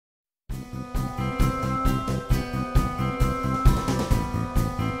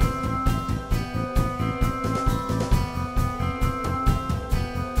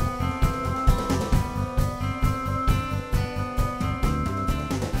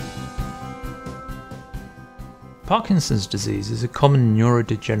Parkinson's disease is a common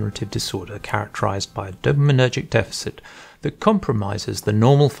neurodegenerative disorder characterized by a dopaminergic deficit that compromises the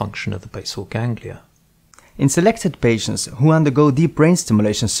normal function of the basal ganglia. In selected patients who undergo deep brain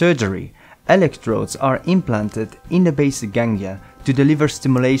stimulation surgery, electrodes are implanted in the basal ganglia to deliver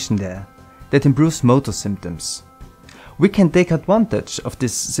stimulation there that improves motor symptoms. We can take advantage of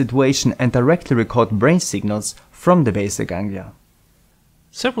this situation and directly record brain signals from the basal ganglia.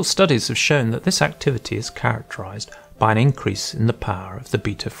 Several studies have shown that this activity is characterized by an increase in the power of the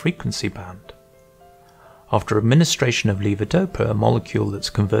beta frequency band. After administration of levodopa, a molecule that's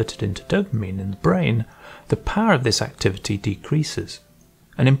converted into dopamine in the brain, the power of this activity decreases,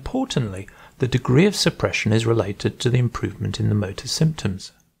 and importantly, the degree of suppression is related to the improvement in the motor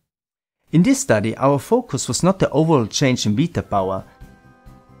symptoms. In this study, our focus was not the overall change in beta power.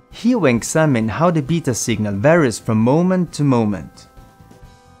 Here we examine how the beta signal varies from moment to moment.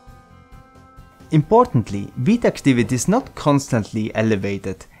 Importantly, beta activity is not constantly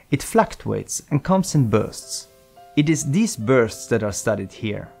elevated, it fluctuates and comes in bursts. It is these bursts that are studied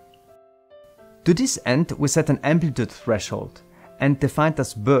here. To this end, we set an amplitude threshold and defined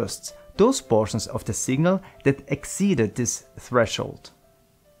as bursts those portions of the signal that exceeded this threshold.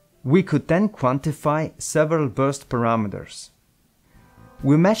 We could then quantify several burst parameters.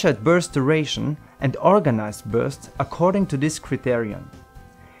 We measured burst duration and organized bursts according to this criterion.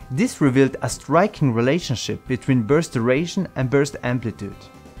 This revealed a striking relationship between burst duration and burst amplitude.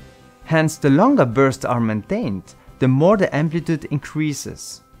 Hence, the longer bursts are maintained, the more the amplitude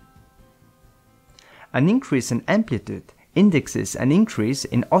increases. An increase in amplitude indexes an increase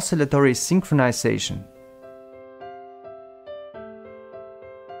in oscillatory synchronization.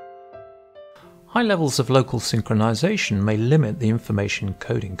 High levels of local synchronization may limit the information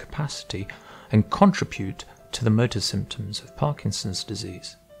coding capacity and contribute to the motor symptoms of Parkinson's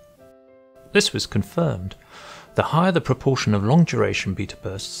disease. This was confirmed. The higher the proportion of long-duration beta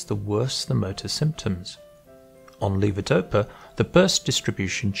bursts, the worse the motor symptoms. On levodopa, the burst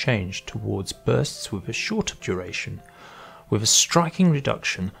distribution changed towards bursts with a shorter duration, with a striking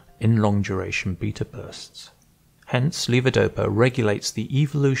reduction in long-duration beta bursts. Hence, levodopa regulates the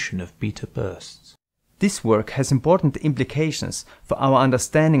evolution of beta bursts. This work has important implications for our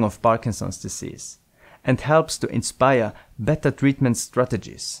understanding of Parkinson's disease and helps to inspire better treatment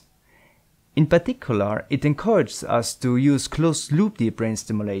strategies. In particular, it encourages us to use closed-loop deep brain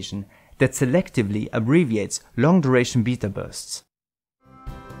stimulation that selectively abbreviates long-duration beta bursts.